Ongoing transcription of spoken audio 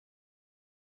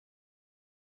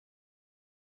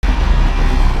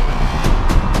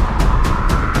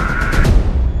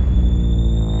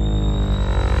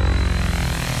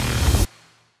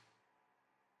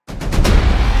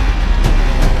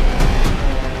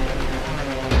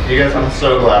You guys, I'm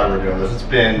so glad we're doing this. It's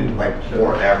been like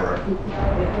forever.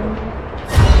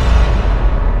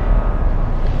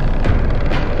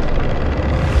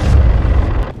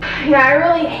 Yeah, I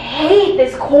really hate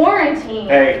this quarantine.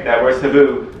 Hey, that was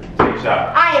taboo. Take a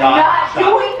shot. I am not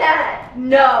doing that.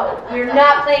 No, we're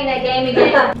not playing that game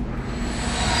again.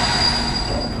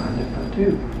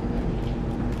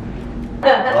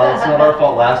 Well, it's not our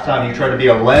fault last time you tried to be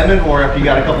a lemon or if you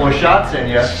got a couple of shots in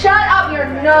you. Shut up, you're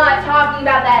not talking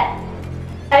about that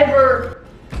ever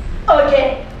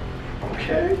again.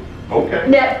 Okay. Okay.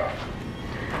 Never.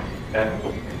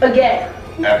 Again.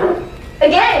 Ever?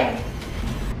 Again.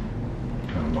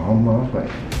 I'm on my way.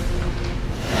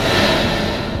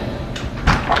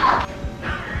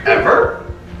 Ever?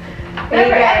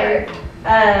 Never ever.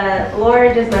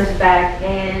 Laura just messaged back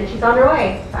and she's on her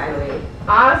way, finally.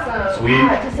 Awesome. Sweet.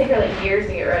 God, it just take her like years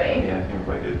to get ready. Yeah, I think we're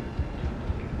quite good.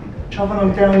 Shoving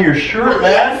them down your shirt,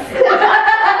 man.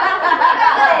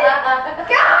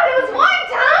 God, it was one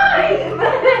time.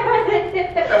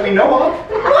 That we know of.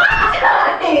 One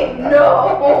time. No.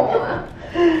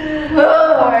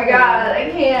 Oh my God, I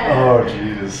can't. Oh,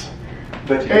 jeez.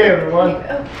 But Hey, everyone.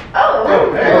 Oh.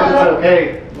 Hey, it's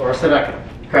okay. Laura said I could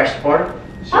crash the party.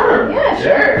 Oh, yeah,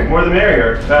 sure. More the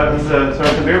merrier. That was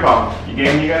start the beer pong. You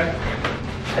game, you guys?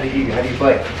 How do you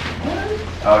play?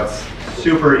 Oh, it's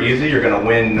super easy. You're gonna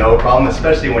win no problem,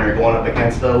 especially when you're going up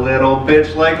against a little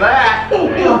bitch like that.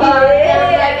 Sounds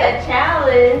like a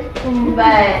challenge,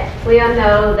 but we all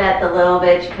know that the little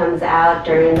bitch comes out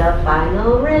during the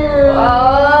final round.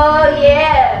 Oh,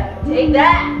 yeah. Take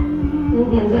that.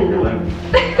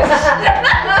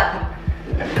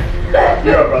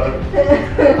 You're up, brother.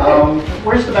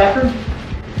 Where's the bathroom?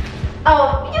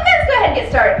 Oh, you guys go ahead and get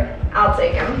started. I'll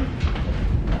take him.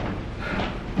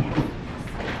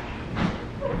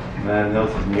 Man, Nils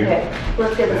is new. Okay,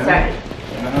 let's get this started.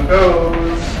 There it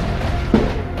goes.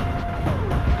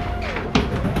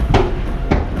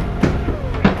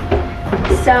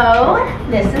 So,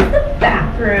 this is the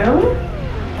bathroom.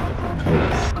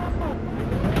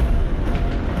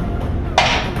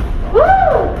 Woo!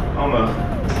 Almost.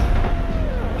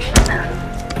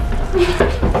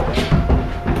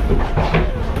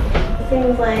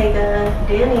 Seems like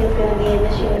Danny's gonna be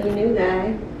initiating a new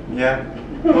guy. Yeah,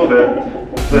 a little bit.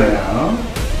 But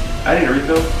Yeah. I need a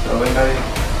refill, so anybody?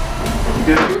 You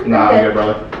good? Nah, I'm good,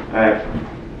 brother. Alright.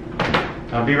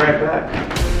 I'll be right back.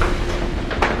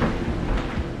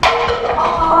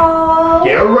 Oh!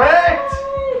 Get wrecked!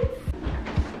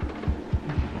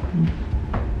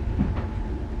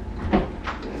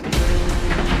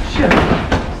 Shit.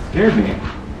 Scared me.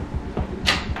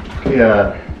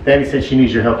 Yeah, Danny said she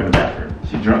needs your help in the bathroom.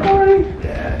 She drunk already?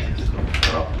 Yeah, she's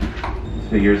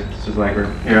Figures, it's just like her.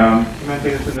 Here, you might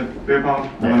take us to the beer pong?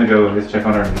 I'm gonna go just check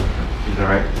on her and she's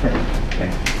alright.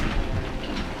 Thanks.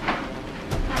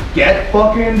 Get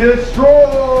fucking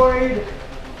destroyed!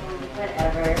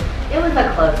 Whatever. It was a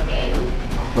close game.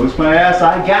 Close my ass,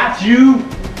 I got you!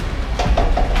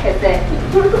 Kiss it.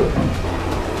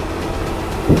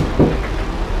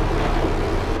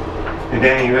 Hey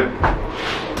Danny, you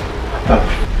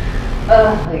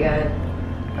Oh my God.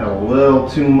 Had a little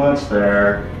too much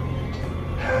there.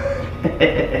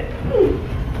 Hey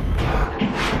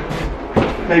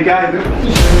guys.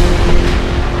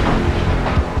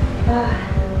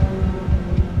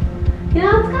 You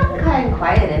know, it's gotten kind of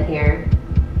quiet in here.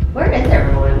 Where is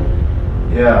everyone?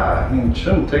 Yeah, I mean, it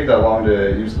shouldn't take that long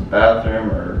to use the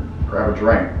bathroom or grab a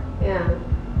drink. Yeah.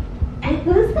 And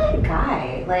who's that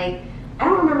guy? Like, I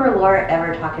don't remember Laura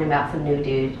ever talking about some new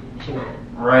dude she met.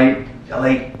 Right?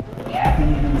 Like, we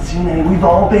haven't even seen any. We've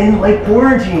all been, like,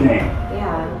 quarantining.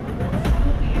 Yeah. That's so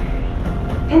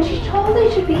weird. And she totally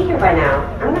should be here by now.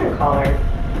 I'm gonna call her.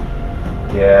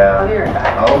 Yeah. I'll be right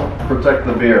back. I'll protect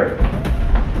the beer.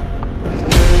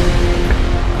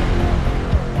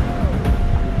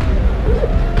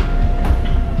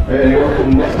 Hey, anyone can...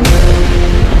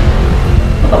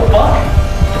 What the fuck?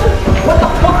 What the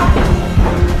fuck?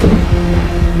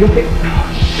 You okay? Oh,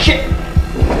 shit!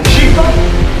 She's up!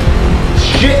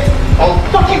 Shit! Oh,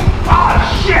 fuck you! Ah,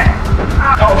 shit!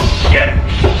 Oh, shit!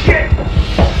 Shit!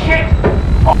 Shit!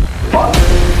 Oh, fuck!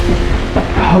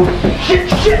 Oh, shit!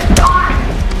 Shit! Ah!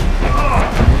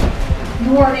 You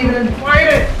weren't even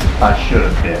invited! I should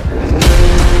have been.